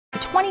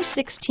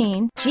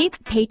2016 Jeep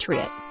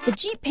Patriot. The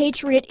Jeep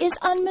Patriot is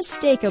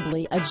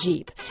unmistakably a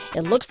Jeep.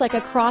 It looks like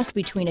a cross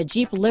between a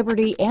Jeep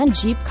Liberty and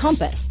Jeep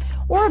Compass,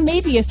 or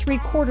maybe a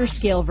 3/4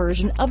 scale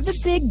version of the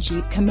big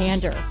Jeep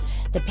Commander.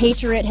 The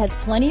Patriot has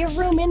plenty of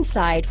room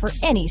inside for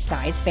any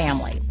size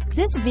family.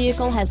 This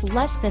vehicle has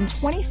less than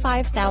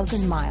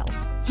 25,000 miles.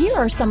 Here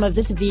are some of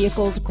this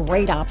vehicle's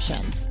great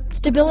options: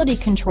 stability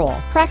control,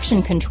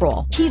 traction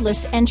control,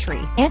 keyless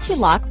entry,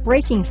 anti-lock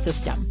braking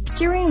system,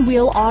 steering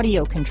wheel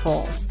audio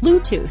controls,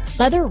 Bluetooth,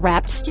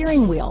 leather-wrapped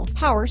steering wheel,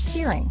 power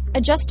steering,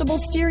 adjustable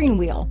steering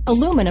wheel,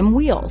 aluminum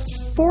wheels,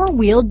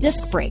 4-wheel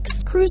disc brakes,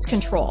 cruise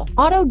control,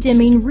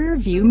 auto-dimming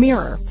rear-view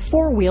mirror,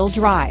 4-wheel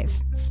drive,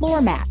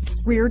 floor mats,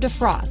 rear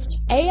defrost,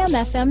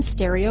 AM/FM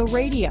stereo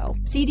radio,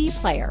 CD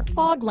player,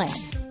 fog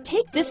lamps.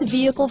 Take this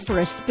vehicle for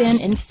a spin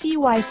and see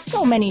why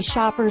so many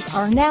shoppers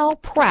are now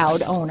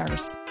proud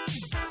owners.